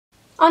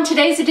On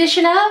today's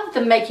edition of the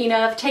making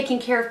of Taking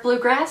Care of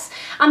Bluegrass,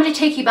 I'm going to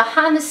take you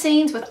behind the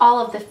scenes with all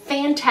of the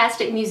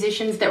fantastic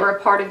musicians that were a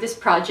part of this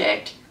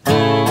project.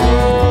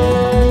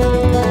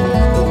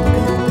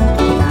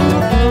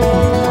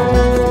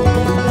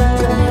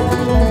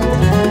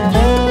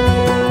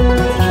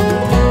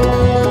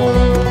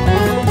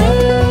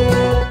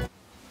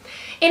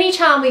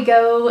 Anytime we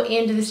go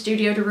into the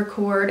studio to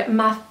record,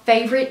 my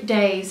favorite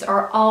days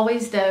are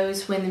always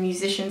those when the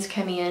musicians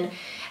come in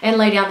and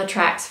lay down the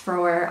tracks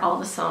for all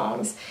the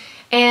songs.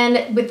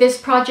 And with this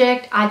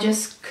project, I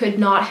just could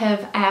not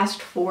have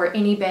asked for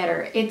any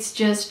better. It's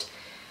just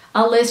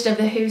a list of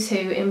the who's who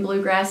in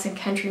bluegrass and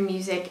country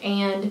music.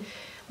 And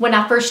when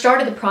I first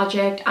started the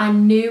project, I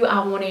knew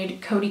I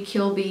wanted Cody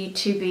Kilby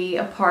to be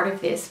a part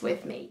of this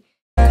with me.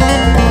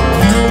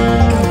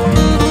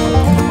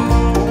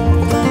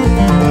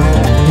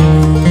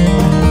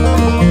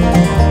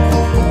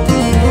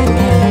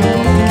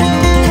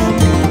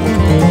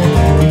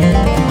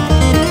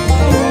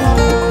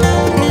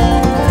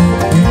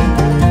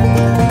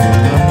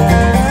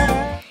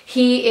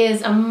 He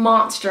is a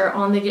monster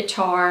on the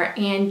guitar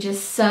and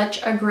just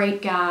such a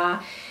great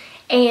guy.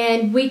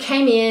 And we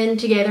came in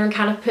together and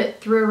kind of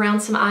threw around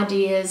some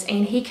ideas,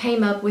 and he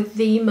came up with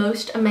the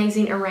most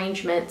amazing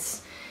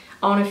arrangements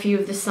on a few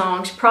of the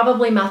songs.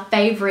 Probably my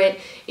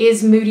favorite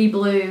is Moody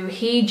Blue.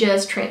 He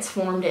just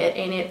transformed it,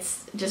 and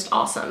it's just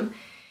awesome.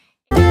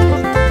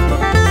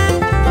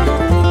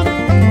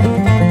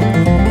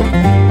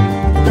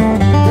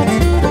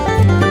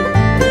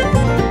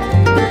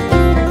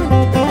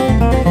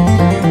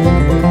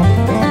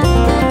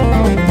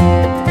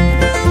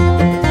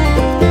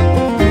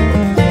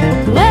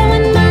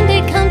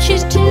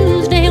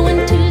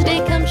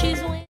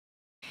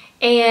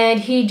 And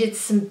he did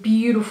some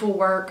beautiful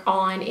work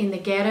on In the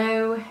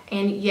Ghetto,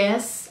 and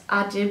yes,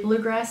 I did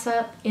bluegrass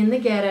up in the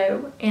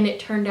ghetto, and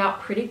it turned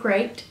out pretty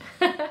great.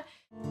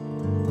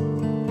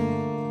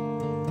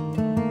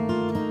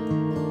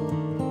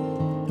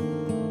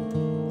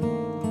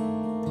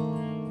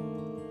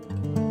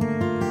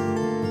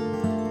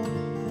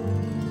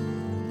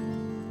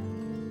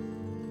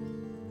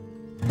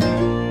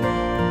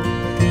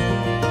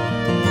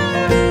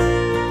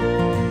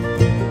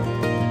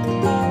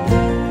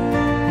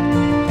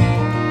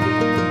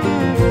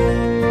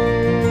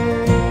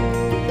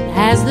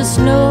 As the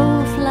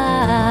snow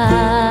flies.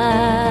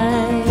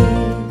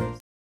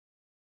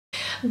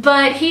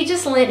 But he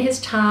just lent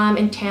his time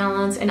and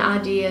talents and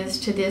ideas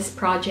to this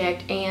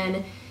project,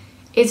 and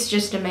it's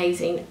just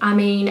amazing. I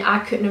mean, I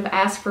couldn't have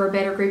asked for a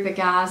better group of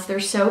guys. They're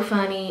so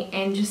funny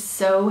and just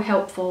so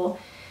helpful,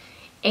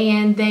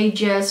 and they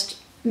just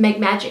make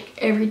magic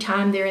every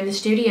time they're in the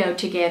studio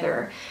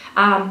together.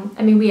 I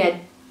mean, we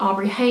had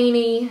Aubrey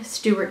Haney,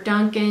 Stuart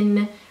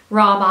Duncan,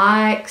 Rob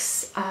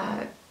Ickes,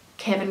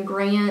 Kevin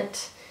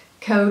Grant,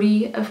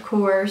 Cody, of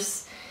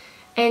course,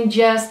 and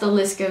just the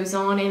list goes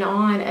on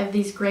of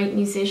these great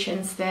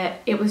musicians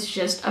that it was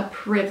just a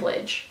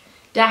privilege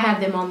to have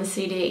them on the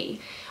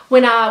CD.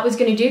 When I was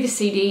going to do the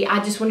CD,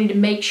 I just wanted to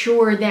make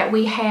sure that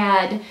we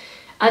had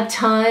a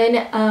ton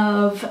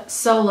of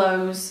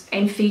solos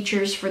and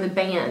features for the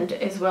band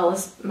as well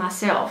as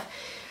myself.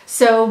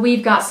 So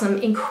we've got some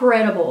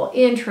incredible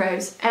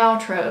intros,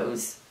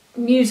 outros,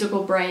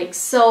 musical breaks,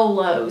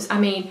 solos. I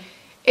mean,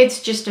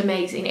 it's just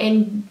amazing.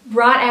 And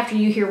right after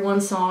you hear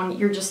one song,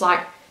 you're just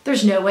like,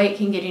 there's no way it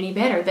can get any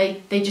better.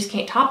 They just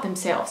can't top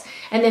themselves.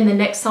 And then the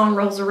next song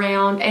rolls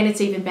around and it's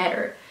even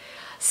better.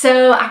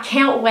 So I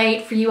can't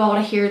wait for you all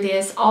to hear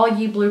this. All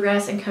you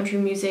bluegrass and country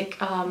music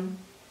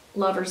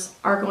lovers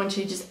are going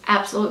to just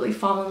absolutely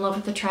fall in love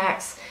with the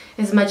tracks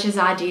as much as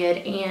I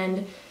did,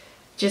 and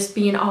just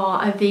be in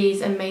awe of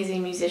these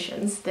amazing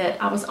musicians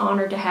that I was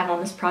honored to have on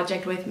this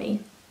project with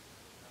me.